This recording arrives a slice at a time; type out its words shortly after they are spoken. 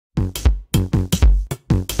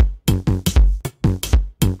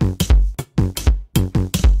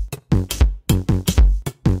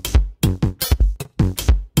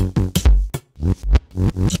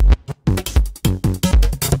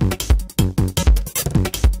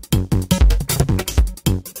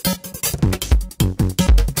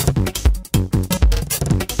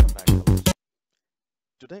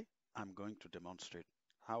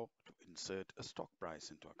insert a stock price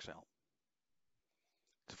into Excel.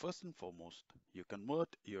 So first and foremost, you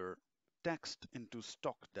convert your text into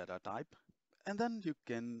stock data type, and then you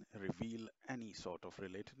can reveal any sort of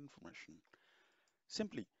related information.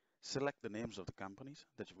 Simply select the names of the companies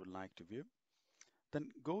that you would like to view, then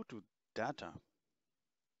go to data,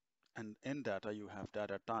 and in data you have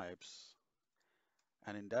data types,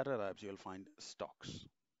 and in data types you'll find stocks.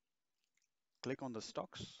 Click on the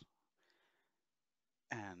stocks,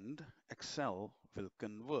 and Excel will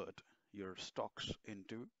convert your stocks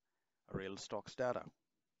into real stocks data.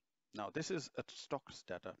 Now this is a stocks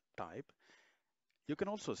data type. You can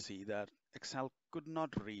also see that Excel could not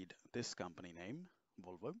read this company name,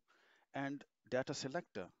 Volvo, and data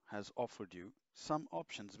selector has offered you some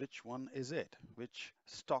options. Which one is it? Which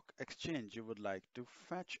stock exchange you would like to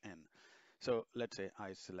fetch in? So let's say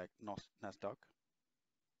I select NASDAQ,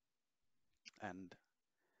 and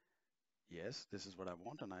yes, this is what I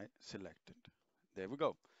want, and I select it. There we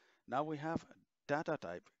go. Now we have data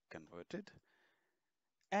type converted.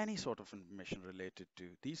 Any sort of information related to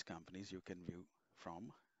these companies you can view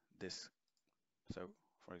from this. So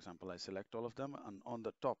for example, I select all of them, and on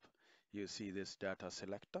the top you see this data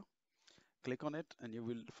selector. Click on it and you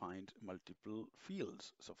will find multiple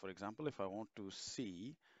fields. So for example, if I want to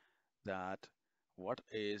see that what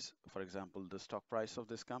is, for example, the stock price of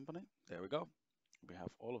this company, there we go. We have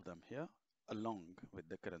all of them here along with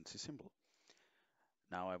the currency symbol.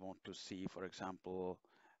 Now I want to see, for example,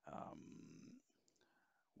 um,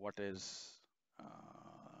 what is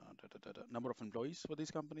number of employees for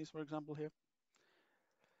these companies, for example, here.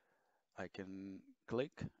 I can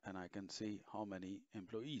click and I can see how many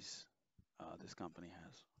employees this company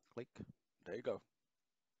has. Click, there you go.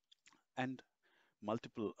 And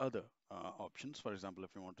multiple other options. For example, if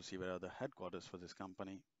you want to see where are the headquarters for this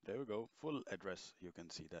company, there we go, full address, you can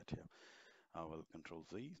see that here. I will Control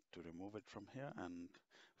Z to remove it from here. And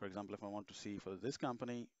for example, if I want to see for this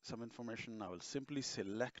company some information, I will simply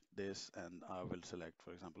select this and I will select,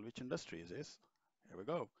 for example, which industry is this. Here we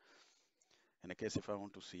go. In a case, if I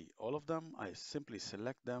want to see all of them, I simply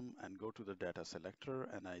select them and go to the data selector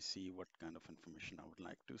and I see what kind of information I would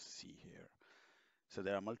like to see here. So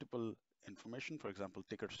there are multiple information, for example,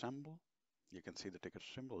 ticker symbol. You can see the ticker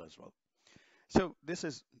symbol as well. So this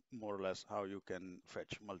is more or less how you can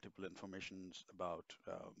fetch multiple informations about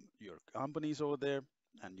your companies over there,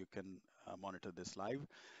 and you can monitor this live.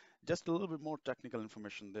 Just a little bit more technical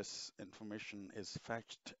information. This information is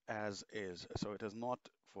fetched as is, so it is not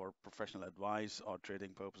for professional advice or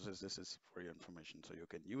trading purposes. This is for your information, so you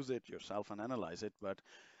can use it yourself and analyze it. But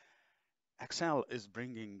Excel is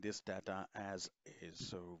bringing this data as is,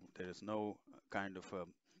 so there is no kind of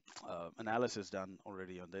analysis done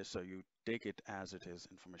already on this, so you take it as it is,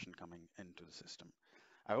 information coming into the system.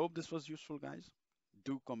 I hope this was useful, guys.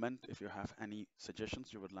 Do comment if you have any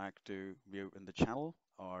suggestions you would like to view in the channel,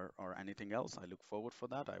 or anything else. I look forward for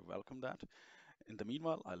that. I welcome that. In the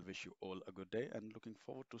meanwhile, I'll wish you all a good day and looking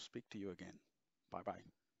forward to speak to you again. Bye bye.